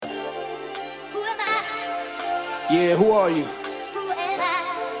Yeah, who are you?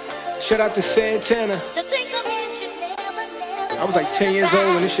 Shout out to Santana. I was like 10 years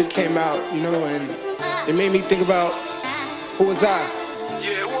old when this shit came out, you know, and it made me think about who was I?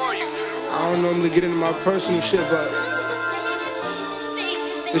 Yeah, who are you? I don't normally get into my personal shit, but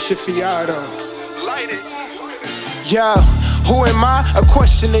this shit for y'all though. Light it. Yo, who am I? A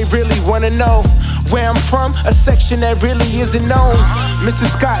question they really wanna know. Where I'm from, a section that really isn't known.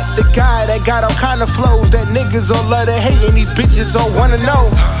 Mr. Scott, the guy that got all kind of flows that niggas all love to hate and these bitches all wanna know.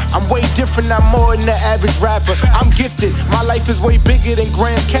 I'm way different, I'm more than the average rapper. I'm gifted, my life is way bigger than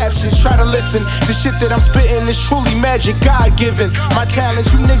grand captions. Try to listen, the shit that I'm spitting is truly magic, God-given. My talent,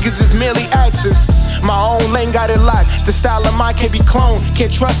 you niggas is merely actors. My own lane got it locked, the style of mine can't be cloned.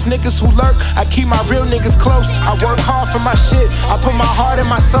 Can't trust niggas who lurk, I keep my real niggas close. I work hard for my shit, I put my heart and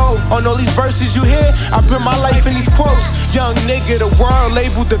my soul on all these verses you hear. I put my life in these quotes. Young nigga, the world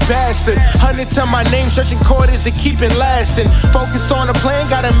labeled the bastard. 100 to my name, stretching quarters to keep it lasting. Focused on the plan,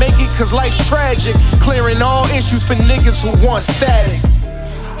 gotta make it cause life's tragic. Clearing all issues for niggas who want static.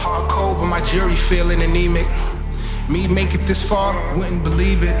 Hardcore, but my jury feeling anemic. Me make it this far, wouldn't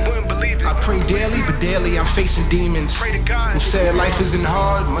believe it. I pray daily, but daily I'm facing demons who said life isn't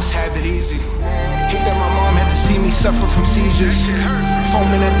hard, must have it easy. Hate that my mom had to see me suffer from seizures.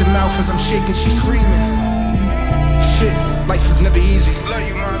 Foaming at the mouth as I'm shaking, she screaming. Shit, life was never easy.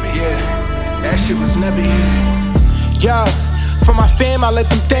 Yeah, that shit was never easy. Yeah, for my fam, I let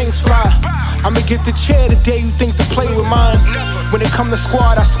them things fly. I'ma get the chair the day you think to play with mine. When it come to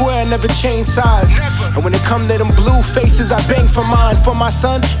squad, I swear I never change sides. And when it come to them blue faces, I bang for mine. For my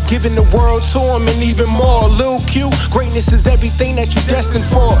son, giving the world to him and even more. Lil Q, greatness is everything that you destined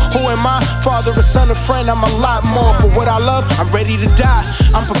for. Who am I? Father, a son, a friend, I'm a lot more. For what I love, I'm ready to die.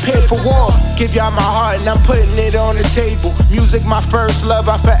 I'm prepared for war. Give y'all my heart and I'm putting it on the table. Music, my first love,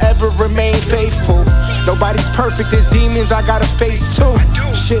 I forever remain faithful. Nobody's perfect, there's demons I gotta face too.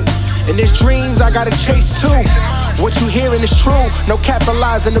 Shit. And there's dreams I gotta chase too. What you hearing is true, no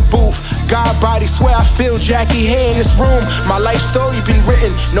capitalize in the booth. God body, swear I feel Jackie here in this room. My life story been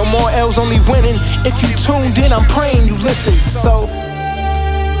written, no more L's, only winning. If you tuned in, I'm praying you listen. So,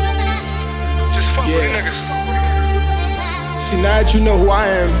 Just fuck with the yeah. niggas. See, now that you know who I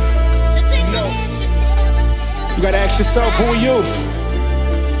am, you gotta ask yourself, who are you?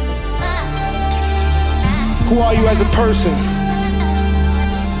 Who are you as a person?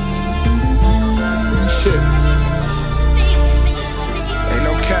 Shit.